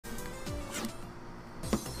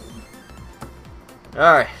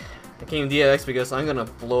Alright, I came DX because I'm gonna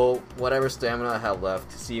blow whatever stamina I have left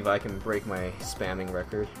to see if I can break my spamming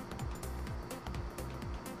record.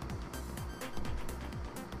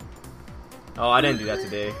 Oh, I didn't do that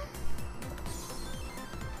today.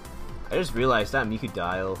 I just realized that Miku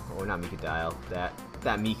dial, or not Miku dial, that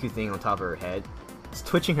Miku thing on top of her head, is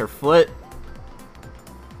twitching her foot.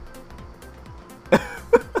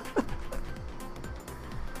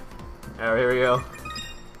 Alright, here we go.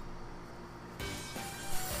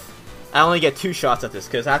 I only get 2 shots at this,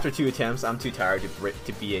 because after 2 attempts, I'm too tired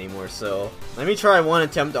to beat anymore, so... Let me try 1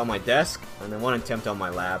 attempt on my desk, and then 1 attempt on my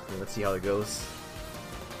lab, and let's see how it goes.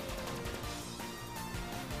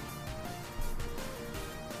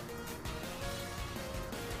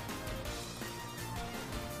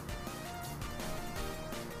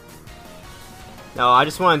 No, I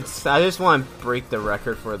just want to break the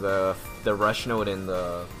record for the rush note in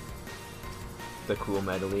the cool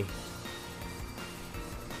medley.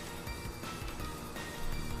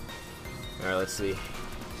 Alright, let's see.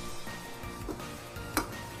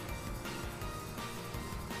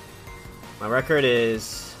 My record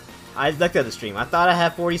is... I looked at the stream. I thought I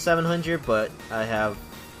had 4,700, but I have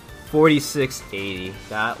 4,680.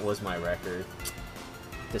 That was my record.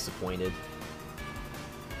 Disappointed.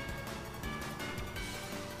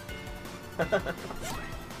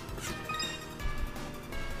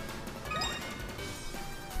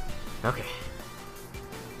 Okay.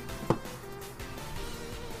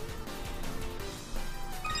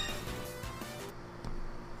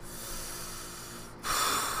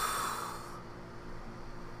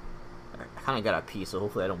 I kinda gotta pee, so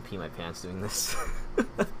hopefully I don't pee my pants doing this.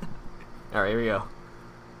 Alright, here we go.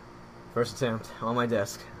 First attempt on my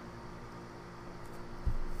desk.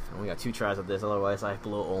 I only got 2 tries of this, otherwise I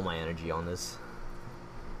blow all my energy on this.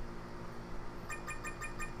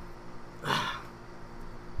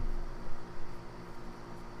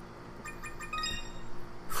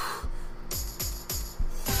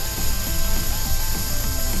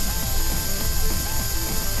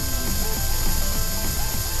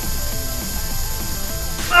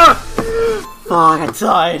 Fuck, I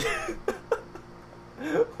died.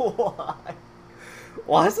 Why?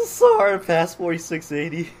 Why is this so hard to pass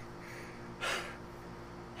 4680?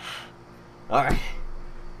 Alright.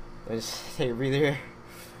 Let's just take a breather here.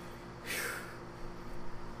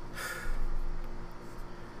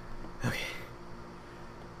 Okay.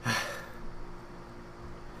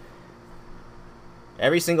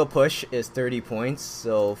 Every single push is 30 points,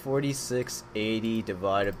 so 4680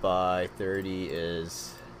 divided by 30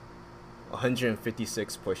 is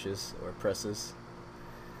 156 pushes or presses.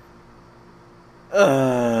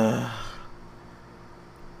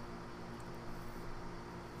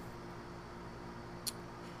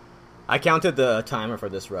 I counted the timer for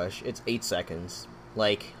this rush. It's 8 seconds.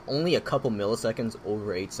 Like, only a couple milliseconds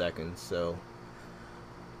over 8 seconds, so...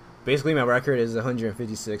 Basically, my record is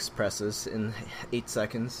 156 presses in 8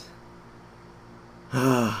 seconds.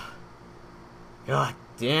 God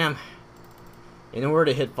damn. In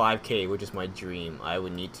order to hit 5k, which is my dream, I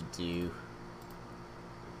would need to do...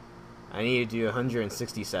 I need to do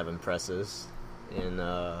 167 presses in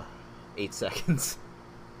 8 seconds.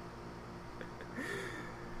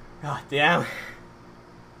 God damn.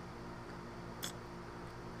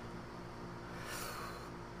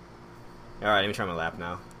 Alright, let me try my lab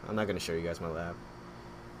now. I'm not going to show you guys my lab.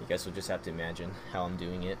 You guys will just have to imagine how I'm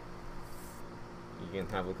doing it. You can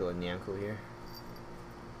have a look at Nyanko here.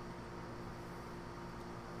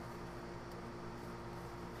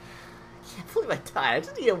 I can't believe I died. I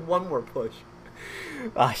just need 1 more push.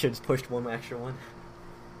 Oh, I should have just pushed 1 extra one.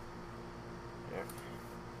 There.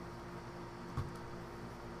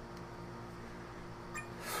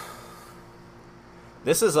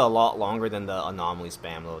 This is a lot longer than the anomaly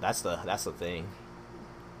spam though. That's the thing.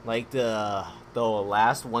 Like the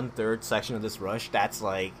last 1/3 section of this rush, that's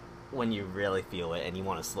like when you really feel it and you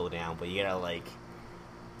want to slow down, but you gotta like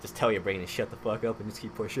just tell your brain to shut the fuck up and just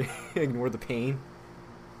keep pushing. Ignore the pain.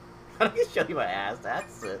 I can show you my ass.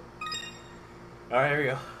 That's it. Alright, here we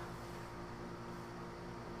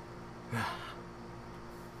go.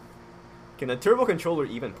 Can the turbo controller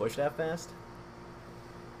even push that fast?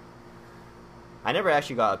 I never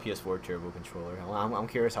actually got a PS4 turbo controller. I'm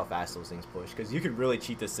curious how fast those things push, because you could really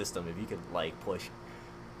cheat the system if you could like push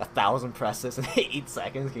 1,000 presses in 8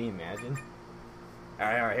 seconds. Can you imagine?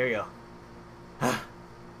 Alright, here we go.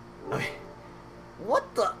 Okay.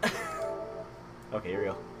 What the? Okay, here we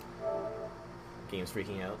go. Game's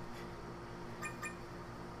freaking out.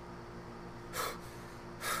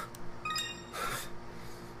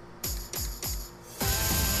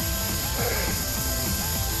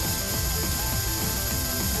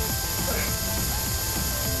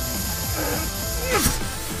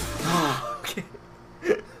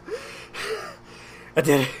 I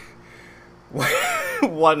did it!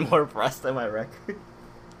 One more press than my record.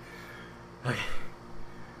 Okay.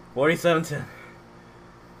 47-10.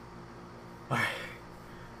 Alright.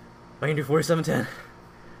 I can do 47-10.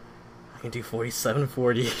 I can do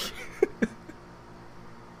 47-40.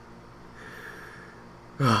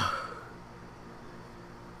 I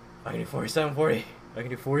can do 47-40. I can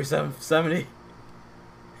do 47-70.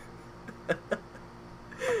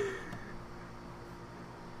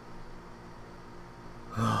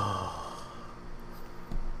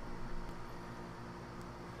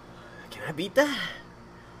 Can I beat that?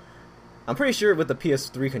 I'm pretty sure with the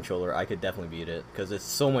PS3 controller I could definitely beat it because it's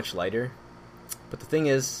so much lighter. But the thing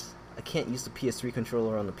is, I can't use the PS3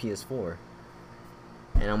 controller on the PS4.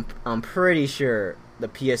 And I'm pretty sure the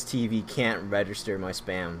PSTV can't register my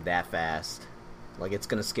spam that fast. Like, it's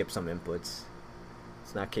gonna skip some inputs.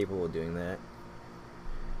 It's not capable of doing that.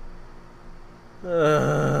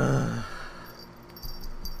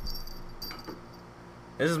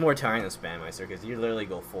 This is more tiring than Spameister because you literally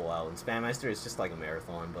go full out. And Spameister is just like a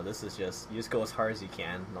marathon, but this is just, you just go as hard as you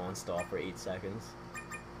can, non-stop for 8 seconds.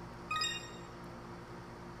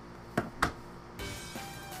 Alright,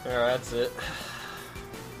 that's it.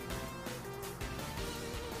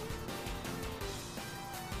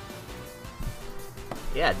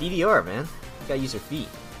 Yeah, DDR, man. You gotta use your feet.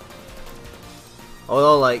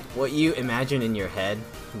 Although, like, what you imagine in your head,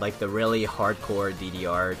 like the really hardcore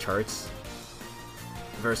DDR charts,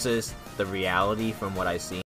 versus the reality from what I've seen.